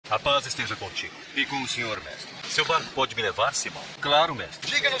A paz esteja contigo. E com o senhor, mestre. Seu barco pode me levar, Simão? Claro, mestre.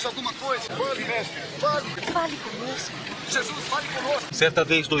 Diga-nos alguma coisa. Fale, mestre. Fale. Fale conosco. Jesus, fale conosco. Certa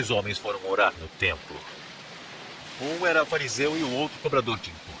vez, 2 homens foram orar no templo. Um era fariseu e o outro cobrador de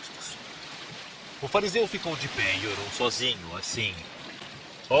impostos. O fariseu ficou de pé e orou sozinho, assim: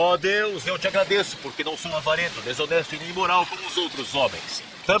 ó Deus, eu te agradeço porque não sou avarento, desonesto e nem imoral como os outros homens.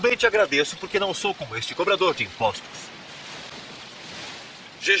 Também te agradeço porque não sou como este cobrador de impostos.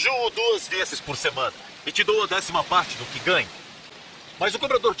 Jejuo 2 vezes por semana e te dou a 10ª parte do que ganho. Mas o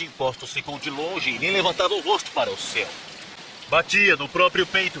cobrador de impostos ficou de longe e nem levantava o rosto para o céu. Batia no próprio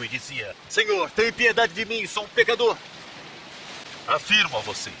peito e dizia: Senhor, tem piedade de mim, sou um pecador. Afirmo a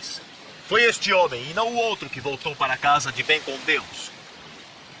vocês, foi este homem e não o outro que voltou para casa de bem com Deus.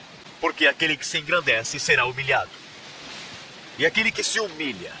 Porque aquele que se engrandece será humilhado, e aquele que se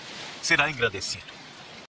humilha será engrandecido.